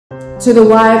To the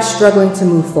wives struggling to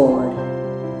move forward,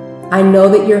 I know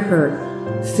that you're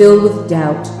hurt, filled with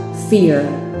doubt, fear,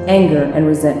 anger, and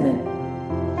resentment.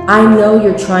 I know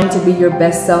you're trying to be your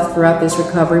best self throughout this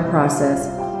recovery process,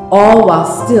 all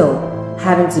while still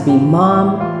having to be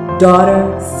mom,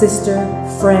 daughter, sister,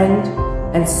 friend,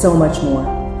 and so much more.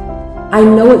 I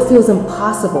know it feels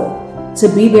impossible to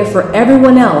be there for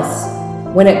everyone else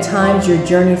when at times your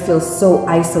journey feels so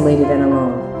isolated and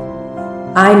alone.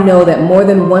 I know that more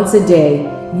than once a day,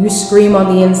 you scream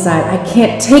on the inside, I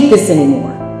can't take this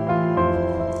anymore.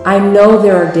 I know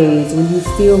there are days when you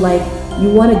feel like you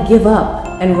want to give up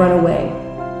and run away.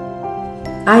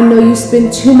 I know you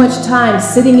spend too much time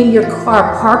sitting in your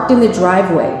car parked in the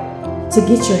driveway to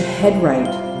get your head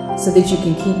right so that you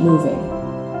can keep moving.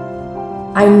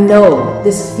 I know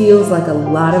this feels like a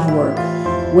lot of work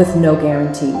with no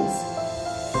guarantees.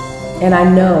 And I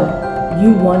know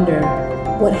you wonder,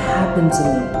 what happened to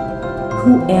me?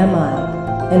 Who am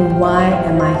I? And why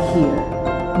am I here?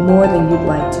 More than you'd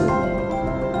like to admit.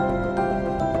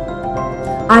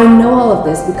 I know all of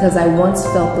this because I once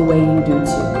felt the way you do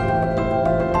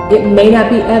too. It may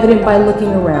not be evident by looking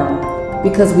around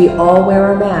because we all wear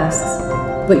our masks,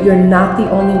 but you're not the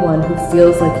only one who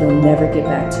feels like you'll never get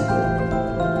back to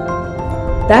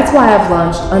you. That's why I've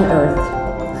launched UnEarthed.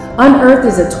 UnEarthed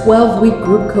is a 12-week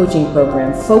group coaching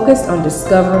program focused on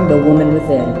discovering the woman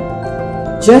within.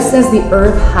 Just as the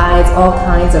earth hides all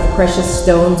kinds of precious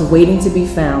stones waiting to be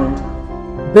found,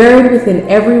 buried within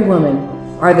every woman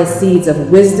are the seeds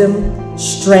of wisdom,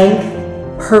 strength,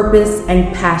 purpose,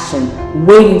 and passion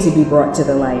waiting to be brought to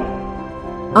the light.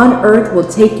 UnEarthed will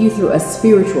take you through a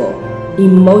spiritual,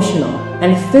 emotional,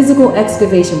 and physical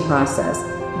excavation process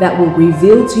that will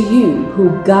reveal to you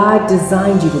who God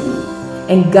designed you to be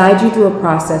and guide you through a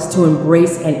process to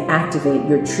embrace and activate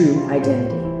your true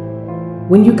identity.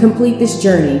 When you complete this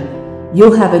journey,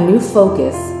 you'll have a new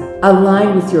focus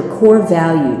aligned with your core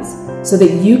values so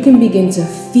that you can begin to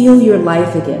feel your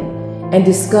life again and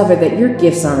discover that your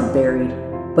gifts aren't buried,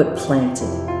 but planted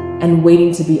and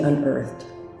waiting to be unearthed.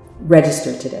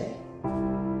 Register today.